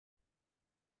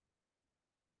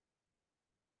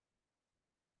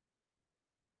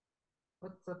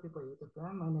What's up, people? YouTube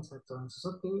fan. My name is Axel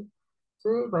Suzuki.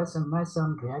 Today, based on my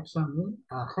son reaction, me,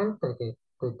 HELLTAKER.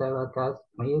 The title guys,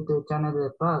 my YouTube channel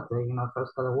is part.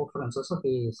 First got a work from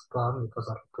Suzuki is gone because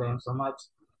I claim so much.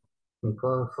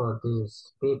 Because for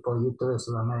these people, YouTubers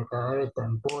in America, every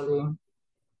time bullying,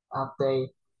 update,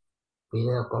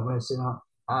 video commercial,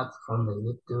 ads from the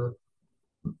YouTube,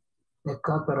 the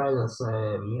copyright is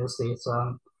music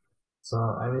song. So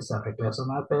I wish I request on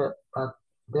my bed, but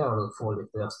they are all foolish.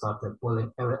 They started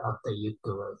pulling every after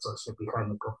YouTuber, so she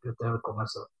behind the computer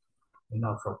commercial,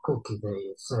 for cookie,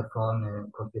 the cell phone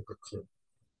and computer chip.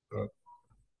 Okay.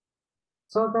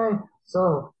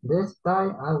 So this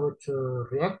time I would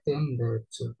reacting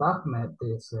to BAPHOMET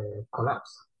this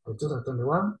collapse, the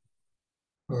 2021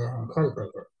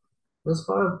 HELLTAKER. This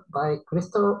followed by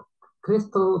Crystal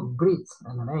Breeds,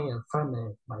 and a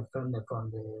friend, my friend from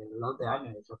the Love the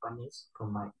Anime Japanese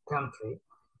from my country,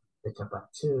 the Japan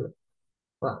too.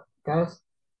 Well, guys,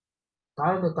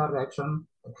 time the third reaction,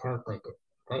 the HELLTAKER.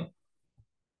 Okay,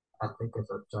 I think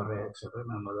it's a third reaction.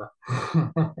 Remember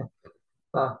that.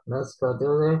 But let's go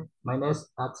do it. My name is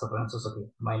Axel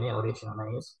Suzuki. My name original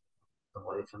name is the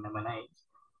original name.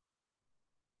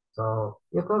 So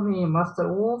you call me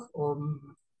Master Wolf or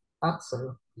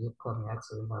Axel. You call me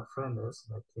Axel. My friend is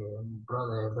like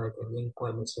brother, like a link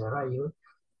when it's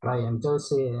Ryan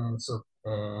Josie and so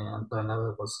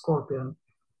Antonio was Scorpion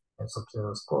and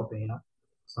Sub-Zero Scorpion.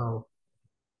 So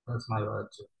that's my word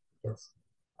too. Yes,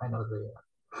 I know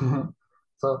the.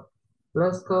 So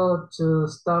let's go to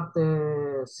start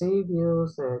the sea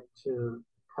views to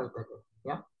HELLTAKER.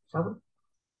 Yeah, shall we?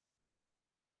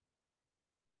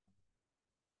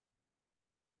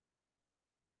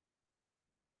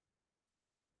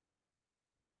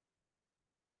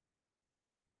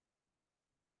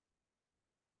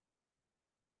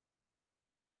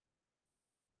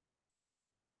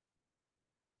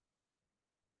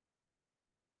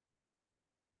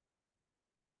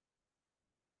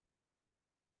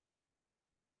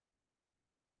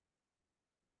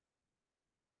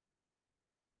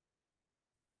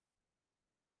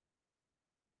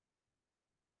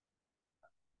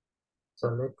 So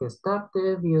let's get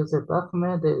started. Views the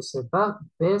BAPHOMET is about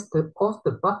best of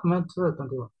the BAPHOMET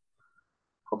 2021.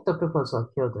 Hope the people are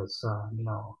killed this, some.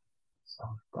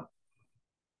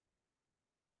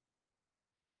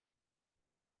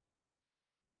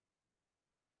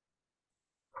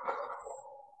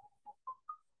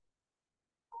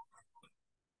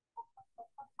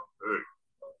 Hey,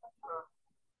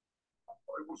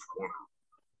 I was wondering,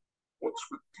 what's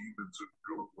with demons and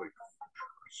goat-like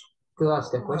creatures? To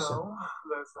ask a question. Well,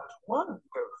 there's that one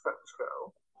goat-fetish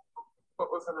girl.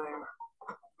 What was her name?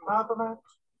 Baphomet?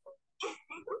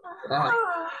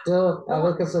 Dude, I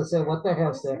look at say, what the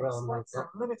hell is that wrong like that?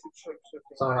 Limited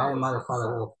shape-shifting Sorry, I'm powers not a father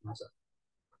myself. wolf myself.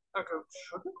 A goat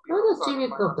shouldn't be What is outside TV of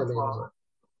my got the repertoire.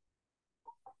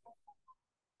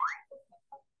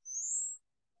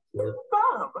 laser?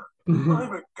 Bam!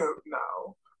 I'm a goat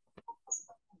now.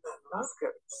 Men love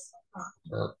goats.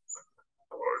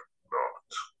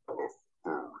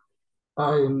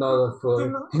 I'm not a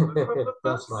fool.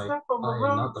 That's First right. step on the I am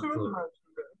road not a to fool.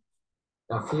 enlightenment.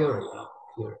 A fury.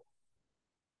 Fury.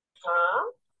 Huh?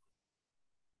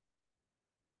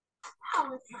 How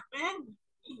have you been,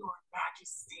 Your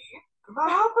Majesty?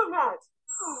 Baphomet!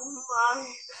 Oh my!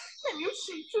 Can you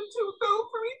shape into a goat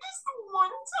for me just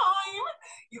one time?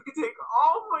 You can take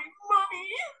all my money.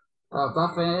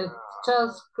 Buffett,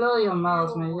 just close your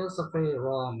mouth, man. You're so pretty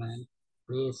raw, man.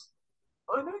 Please.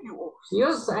 I know you all.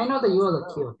 Yes, I know that you are the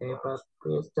cute, okay? But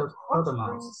please just close the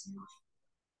mouth.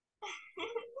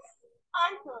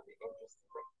 I found it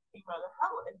interesting that you came out of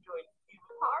hell and joined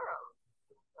human harem.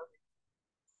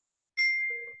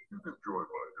 You can join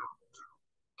my harem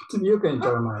too. You can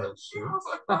join my harem She too. has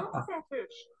a goat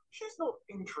fetish. She's not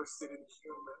interested in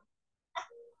human.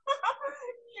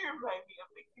 You remind me of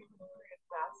the human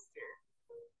grandmaster.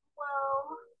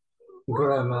 Well,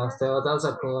 Grandmaster, oh, that's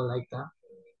a cool like that.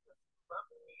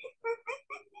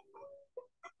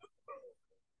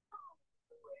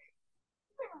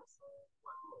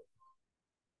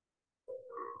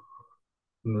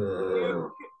 You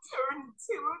can turn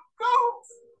into a goat.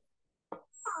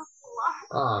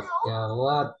 Oh god,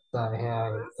 what the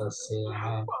hell is this here,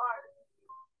 man?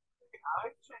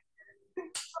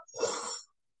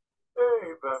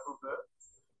 Hey, Baphomet.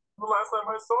 The last time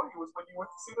I saw you was when you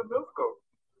went to see the milk goat.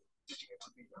 Did you get to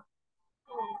meet her?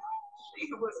 Oh, she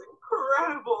was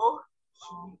incredible.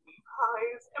 She made me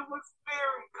pies and was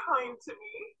very kind to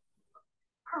me.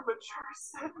 Her mature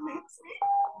scent makes me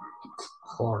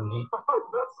horny. Oh,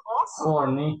 that's awesome.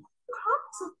 Horny. Come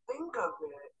to think of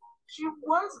it, She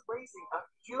was raising a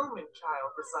human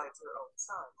child besides her own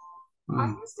son. I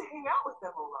used to hang out with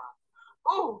them a lot.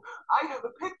 Oh, I have a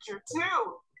picture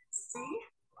too. See?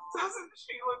 Doesn't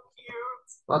she look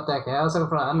cute? What the hell? I was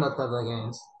for another the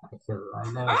games.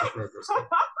 I never played this game.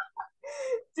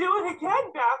 Do it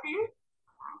again, Bappy.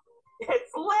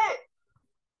 It's lit.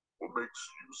 What makes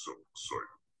you so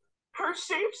excited? Her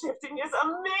shape-shifting is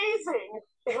amazing.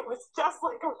 It was just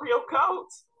like a real goat.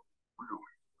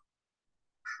 Really?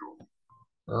 Sure.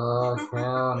 Oh,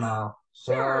 hell no.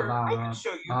 Sure, Hell no, I man. can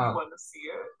show you if No. you want to see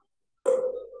it.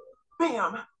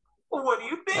 Bam! What do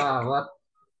you think? What?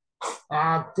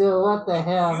 Dude, what the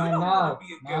hell, You man? don't No. want to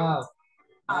be a No. goat.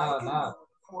 I No, can no. do it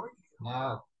for you.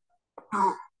 No.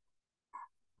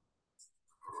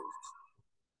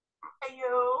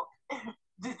 Ayo,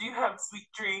 did you have sweet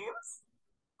dreams?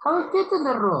 How is it in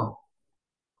the room?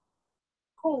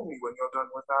 Call me when you're done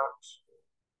with that.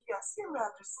 Yes, Your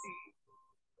Majesty.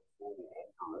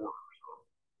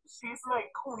 She's my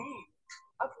queen.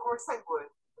 Of course I would.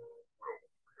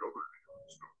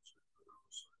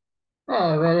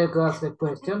 Hey, very good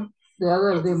question. The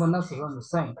other demoness is on the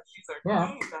same. But she's our Yeah.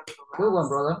 queen, nevertheless. Good one,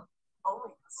 brother. Only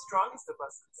the strongest of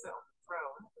us can sit on the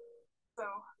throne. So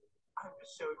I'm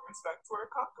just showing respect to our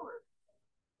conqueror.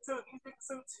 Don't you think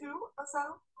so too, Axel?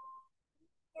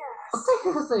 I Yes.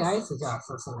 think it's the ice adjust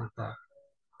or something like that.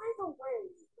 By the way,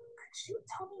 could you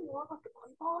tell me more about the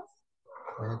play balls?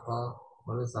 Play ball?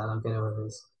 What is that? I don't get what it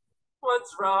is.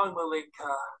 What's wrong,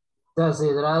 Malinka?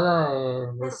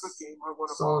 Desidrada Here's is a game I want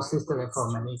to so buy. sister It's for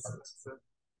too many. expensive.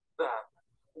 Then,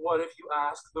 what if you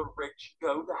ask the rich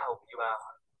goat to help you out?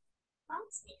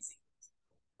 That's easy.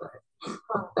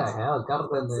 What the hell?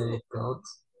 Garden the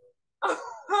goats.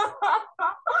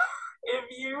 If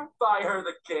you buy her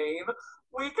the game,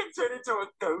 we can turn into a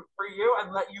goat for you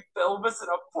and let you film us in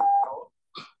a photo.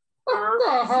 What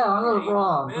the hell? I'm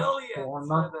wrong. Millions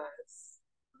for this.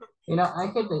 You know, I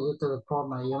hate the YouTube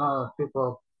format. You know,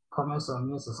 people comment on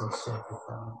music and shit.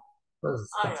 This is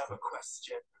I have a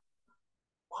question.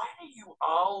 Why do you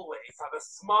always have a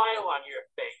smile on your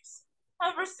face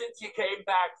ever since you came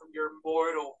back from your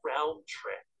mortal realm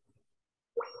trip?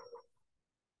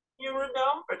 You were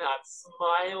known for not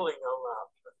smiling a lot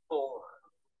before.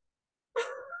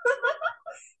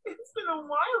 It's been a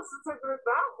while since I've heard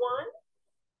that one.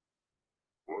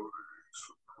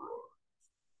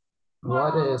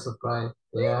 What is a surprise?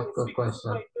 Yeah, It's good because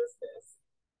of question. my business.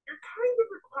 You're kind of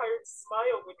required to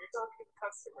smile when you're talking to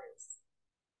customers.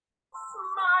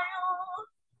 Smile!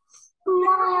 There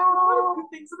are a lot of good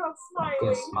things about I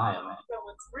smiling. can smile, man. That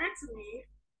one's weird to me,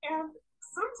 and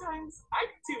sometimes I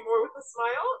can do more with a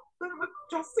smile than with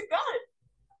just a gun.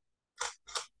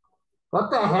 What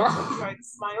the I hell? try to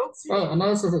smile too. Hey, and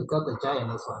this isn't got the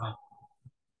giant this one, man.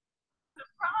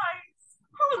 Surprise!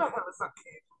 How did I have a son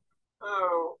kid?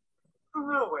 Oh,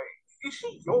 no way. Is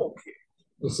she your kid?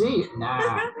 You see? Nah.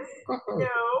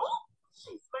 No,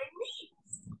 she's my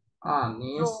niece.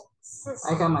 Niece. Your sister.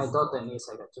 I got my daughter niece.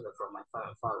 I got it from my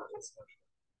father.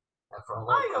 From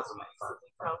one I cousin, my father.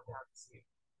 found that too.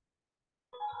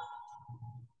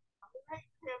 Alright,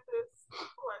 Campus,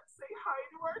 let's say hi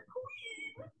to our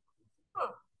queen.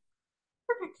 Oh,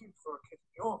 pretty cute for a kid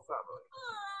in your family.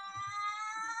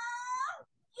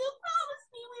 You promised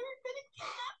me we were going to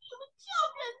kidnap you with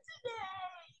children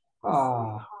today.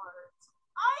 Oh. Sweetheart,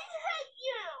 I hate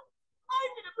you. I'm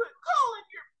going to put coal in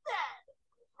your bed.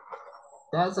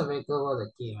 That's a big good with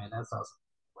a key, man. That's awesome.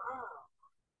 Wow.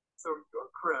 So you're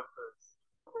Krampus.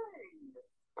 Hey.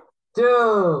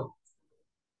 Dude!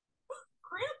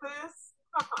 Krampus?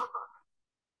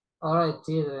 Alright,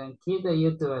 children, keep the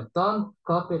YouTube. Don't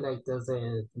copy like the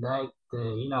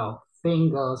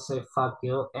finger say fuck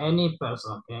you, any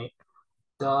person, okay?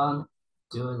 Don't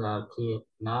do that, kid.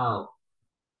 No.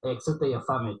 Except your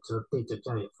family, to teach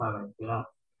your family, you know?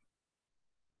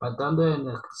 But don't do it in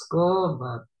the school,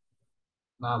 but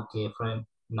no, kid, friend.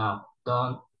 No,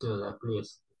 don't do that,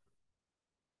 please.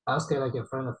 Ask it like your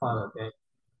friend or father, okay?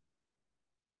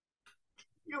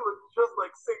 You look just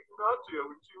like Saint Nacho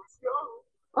when she was young.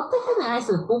 What the hell is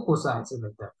the poo-poo signs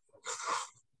like that?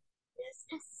 This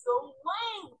is so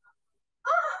lame.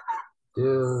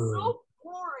 Dude. So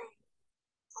boring.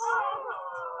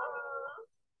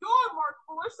 You're more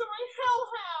foolish than my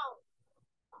hellhound.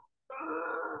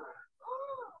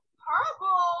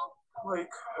 Purple.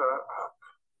 Wake her up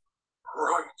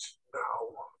right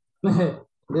now.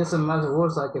 This is much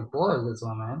worse like a boy, this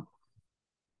one, man.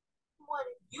 What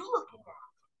are you looking at?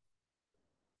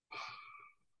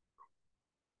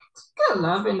 Good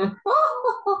laughing. I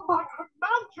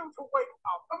command you to wake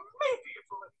up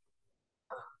immediately.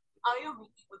 I only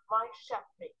eat with my chef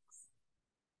mates.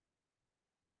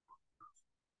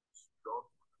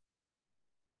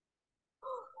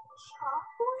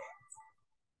 chocolate?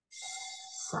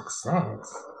 Success.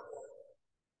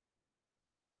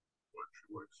 But she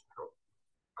likes chocolate.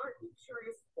 Aren't you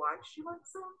curious why she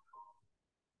likes him?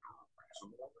 Reason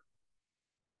why?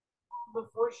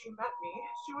 Before she met me,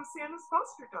 she was Santa's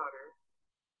foster daughter.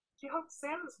 She helped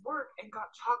Santa's work and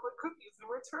got chocolate cookies in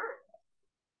return.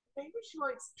 Maybe she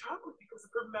likes chocolate because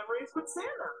of her memories with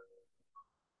Santa.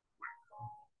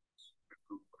 If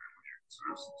the really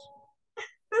exists.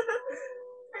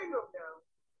 I don't know.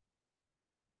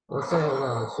 Also,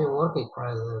 she working for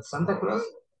Santa Claus.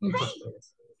 Interesting.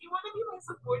 You want to be my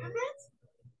subordinate?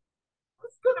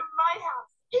 Let's go to my house.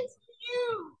 It's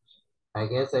huge. I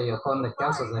guess that you hold the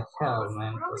castles of hell,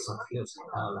 man. It's a huge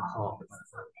hell at home, man.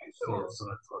 Here's so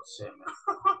much for shame, man.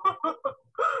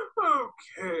 Oh,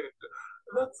 kid,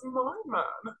 that's my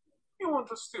man. You want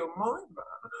to steal my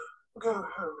man? Go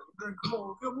home and drink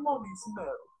more of your mommy's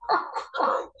milk.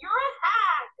 You're a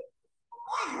hag!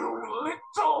 You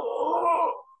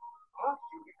little! Are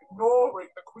you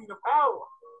ignoring the Queen of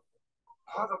Hell?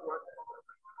 Otherwise,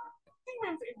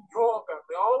 demons in your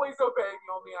family always obey me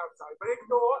on the outside, but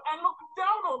ignore and look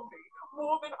down on me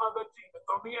more than other demons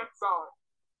on the inside.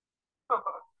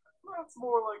 That's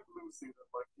more like Lucy than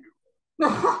like you.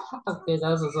 Okay,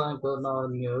 that's a sign for no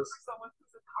news. For someone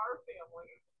whose entire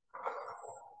family.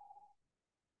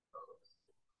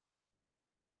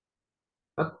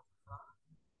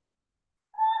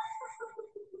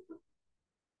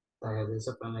 I had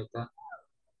something like that.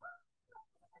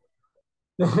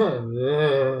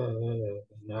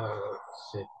 No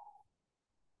shit.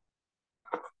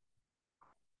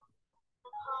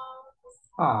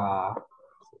 Ah,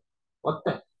 what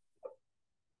the?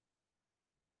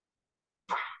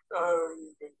 Oh,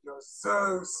 you think you're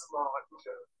so smart,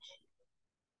 Judge.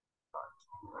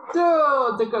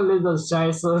 Dude, take a little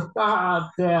scheiße. Ah,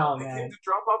 damn, I came man. to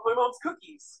drop off my mom's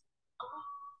cookies.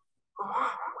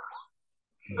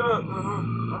 I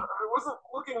wasn't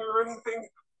looking or anything.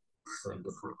 Thank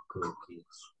you for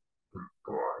cookies. Good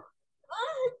boy.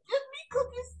 Give me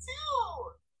cookies too.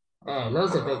 Hey,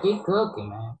 Lucifer, keep cooking,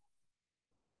 man.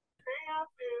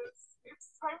 It's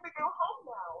time to go home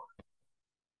now.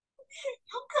 You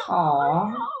come to Aww.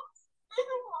 my house. I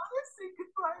don't want to say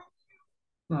goodbye to you.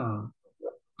 No.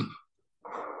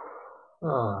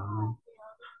 Oh, man.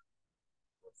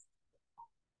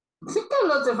 See how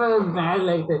Lucifer is mad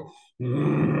like that.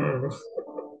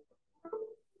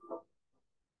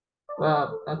 Well,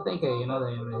 I think, you know,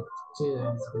 the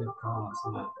children's good promise,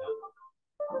 something like that.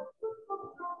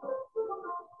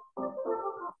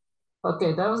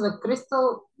 Okay, that was the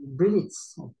Crystal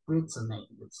Blitz. Blitz name.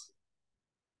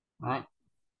 Right.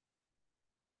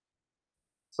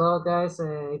 So guys,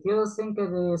 if you think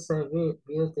this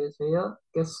video,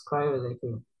 just subscribe to the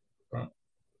video. Okay.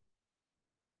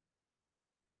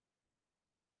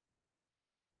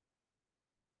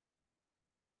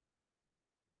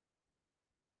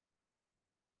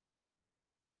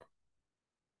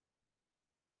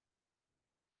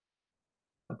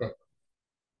 Okay.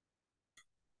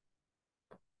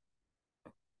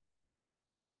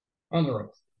 Anyway,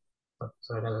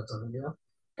 sorry that was on the video.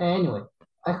 Anyway,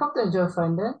 I hope that you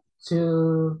find it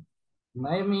to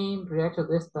my main reaction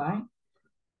this time.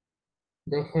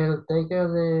 The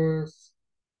HELLTAKER is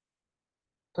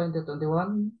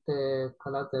 2021, the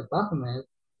collected BAPHOMET.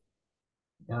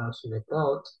 You know, she the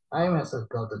goat. I myself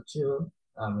got the too.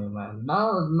 I mean, man,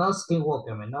 no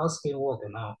skinwalker, man, no skinwalker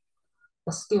now.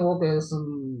 The skinwalker is,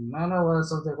 I know what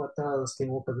something what the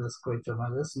skinwalker this creature,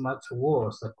 man. This is much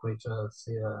worse. The creature is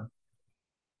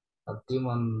a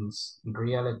demon's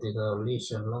reality, the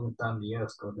illusion, long time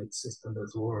years ago exist in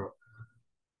this world.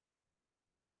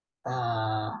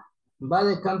 By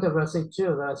the country Brazil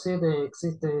too. Brazil they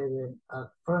existed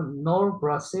from North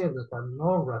Brazil,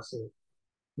 North Brazil,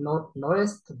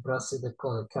 Northwest Brazil, they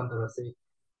call it country Brazil.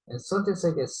 And something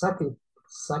like a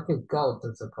sake goat,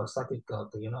 it's called sake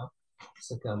goat, you know.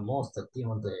 It's like a monster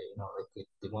demon, you know, like a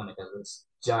demonic, this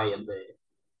giant,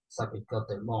 sake goat,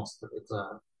 the monster. It's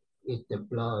eat the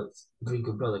blood, drink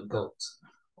the blood of goats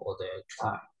all the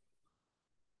time.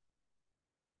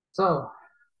 So,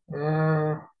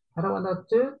 I don't want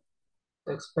to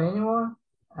explain anymore.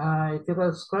 If you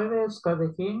guys subscribe to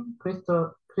him,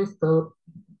 Crystal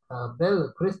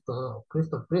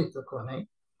Bridge, Rene.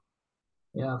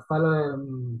 You know, follow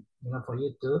him, you know, for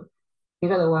YouTube. He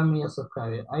got a 1 million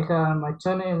subscriber. I have my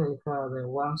channel, I have the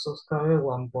 1 subscriber,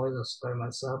 1 boy subscribe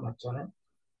myself, my channel.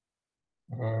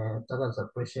 And I guys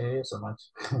appreciate it so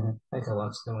much. I have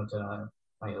 1 subscriber channel,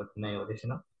 my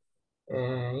original.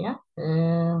 Yeah,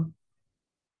 and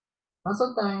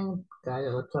sometimes, guys,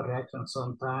 I watch a reaction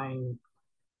sometimes.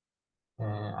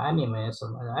 Anime.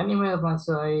 So anime must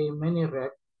I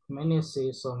many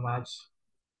see so much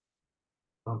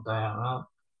from time.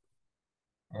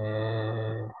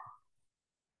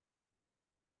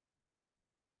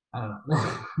 I don't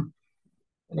know.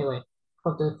 Anyway,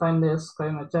 hope to find this,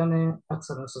 subscribe my channel,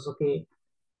 Axel and Suzuki.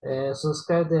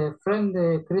 Subscribe the friend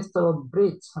Crystal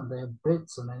Bridge and the Bridge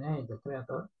on the name, the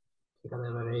creator. Because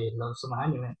I very love some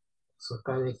anime.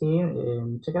 Subscribe to him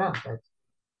and check it out, guys.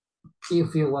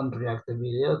 If you want to react to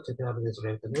video, check out this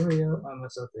reaction video. I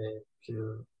myself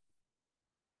to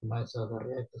myself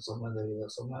react to some other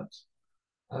videos so much.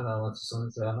 I don't know what's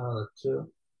on to another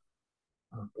too.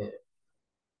 Okay.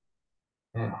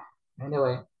 Yeah.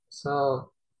 Anyway,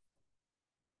 so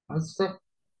let's say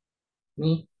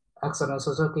me, Axel and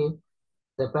Suzuki,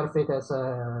 the perfect as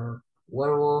a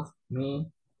werewolf,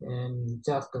 me, and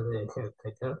just the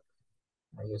caretaker.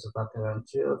 I use a background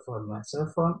too for my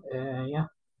cell phone. Yeah,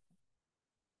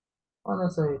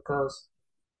 honestly, because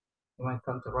when it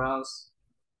comes to rounds,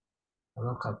 I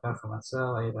don't compare for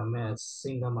myself. I even met a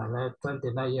single in my life,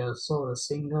 29 years old,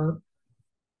 single.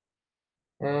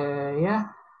 Yeah,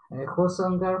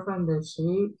 wholesome girlfriend,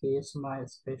 she is my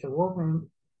special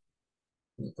woman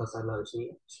because I love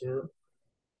she too.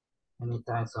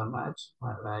 Anytime so much,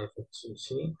 my life is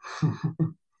she.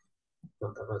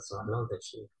 Don't ever so I love that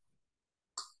she.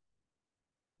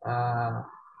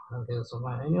 Don't get so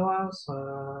much anyone,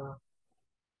 so,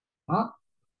 well,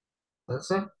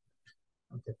 that's it.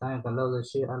 At the time, I love the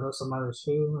she, I love so much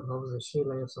she, I love the she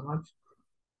like so much.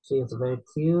 She is very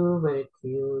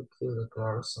cute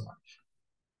girl so much.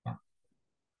 Yeah.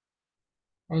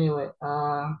 Anyway,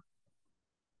 yeah,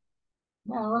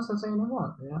 what's to say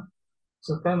anymore? Yeah.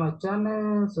 Subscribe my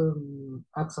channel, so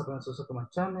Axel and Suzuki my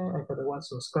channel. I got the one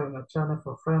subscribe my channel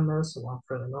for friends, one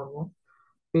friend normal.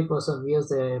 People some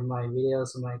views my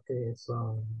videos, my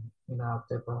so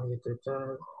update on YouTube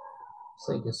channel.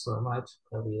 Thank you so much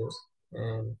for views.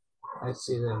 And I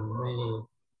see them many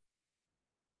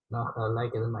not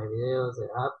liking my videos, the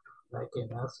app, liking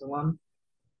that's one.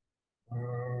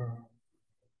 And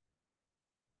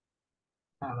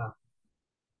I don't know,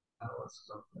 that was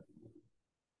something.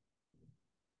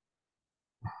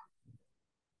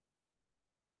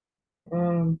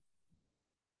 And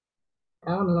I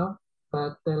don't know,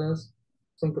 but tell us,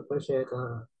 thank you appreciate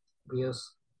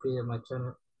views, video my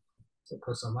channel. Thank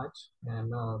you so much. And I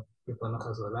know people not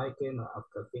as liking or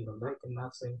after thinking liking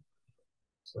nothing.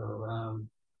 So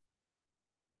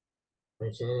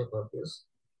appreciate it for views.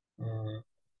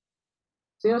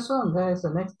 See you soon guys, the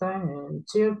next time and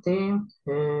cheer team.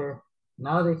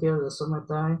 Now they hear the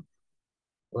summertime.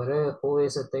 Whatever who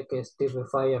is a take a stupid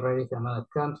fire ready to another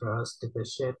country or stupid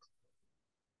shit.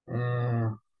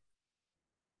 And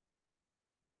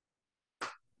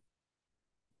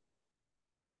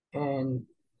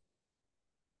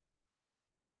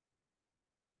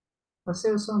I'll see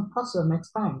you soon, possible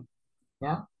next time.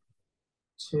 Yeah.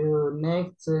 To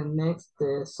next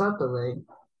Saturday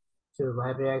to my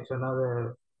reaction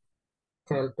another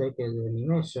HELLTAKER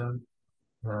animation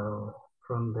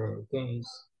from the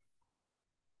games.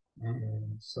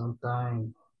 And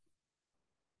sometime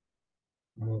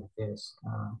I guess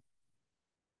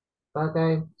but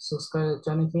guys, subscribe to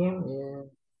channel him and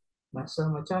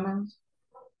myself my channels.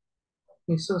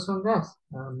 See you soon guys.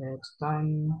 Next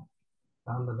time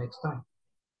on the next time.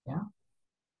 Yeah.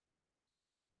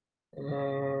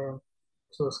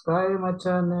 Subscribe my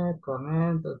channel,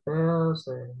 comment the bells,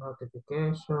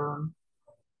 notification,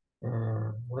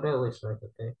 whatever is like,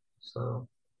 okay? So,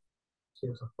 see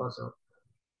you soon, possible.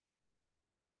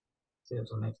 See you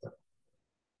soon next time.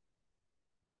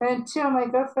 And cheer my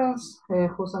girlfriends,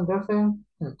 who's on girlfriend,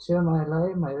 cheer my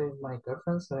life, my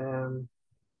girlfriends,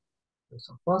 it's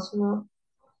possible.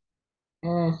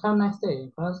 And have a nice day,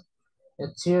 because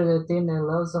cheer the team that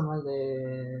loves some of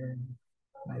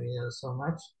my videos so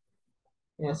much.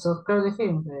 Yeah, subscribe to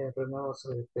him. Remember,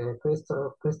 so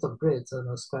Crystal Bridge, so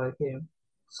subscribe to him.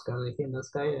 Subscribe to him, this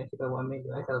guy, and he got 1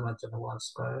 million. I have much of one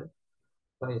subscribe,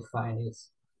 but it's fine.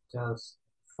 It's just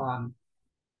fun.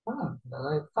 Fun. I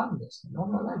like fun. This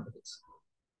normal life. It's.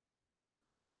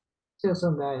 See you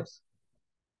soon, guys.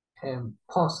 And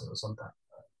pause sometime.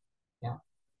 Yeah.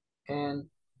 And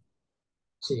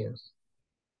cheers.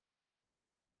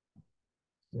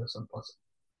 See you soon, pause.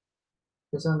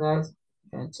 See you soon, guys.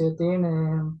 And cheer team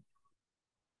and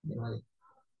anybody.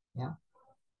 Yeah.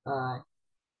 Bye.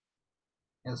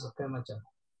 And subscribe my channel.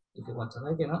 If you want to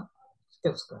like,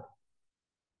 subscribe.